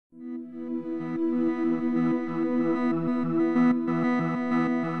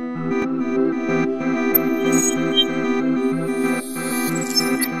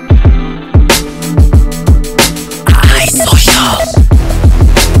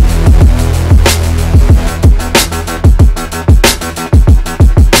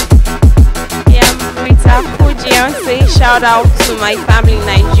shout out to my family in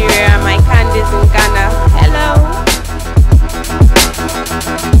Nigeria, my candies in Ghana. Hello.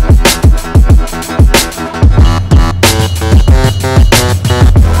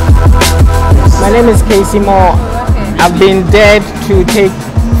 My name is Casey Moore. I've been dared to take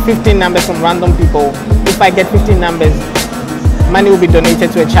 15 numbers from random people. If I get 15 numbers, money will be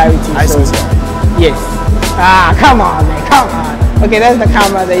donated to a charity. iSocial. Yes. Ah, come on, man, come on. Okay, that's the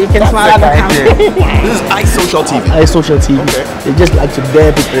camera there. You can smile at the camera. This is iSocialTV. iSocialTV. Okay. They just like to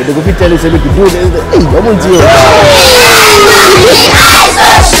dare people. They go to tell you, say, we can do this. Hey, I want you.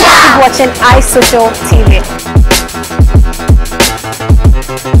 Keep watching iSocialTV.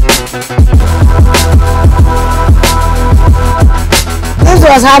 This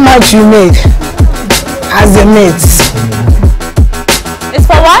was how much you made as a mate. It's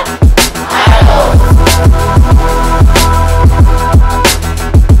for what?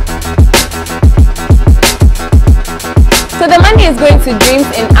 So the money is going to Dreams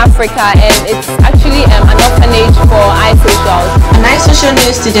in Africa, and it's actually an orphanage for iSocial. On iSocial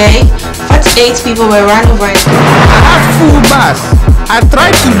news today, 48 people were run over. I had full mass. I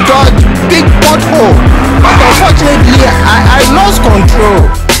tried to dodge big pothole, but unfortunately I lost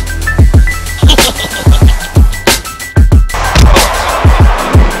control.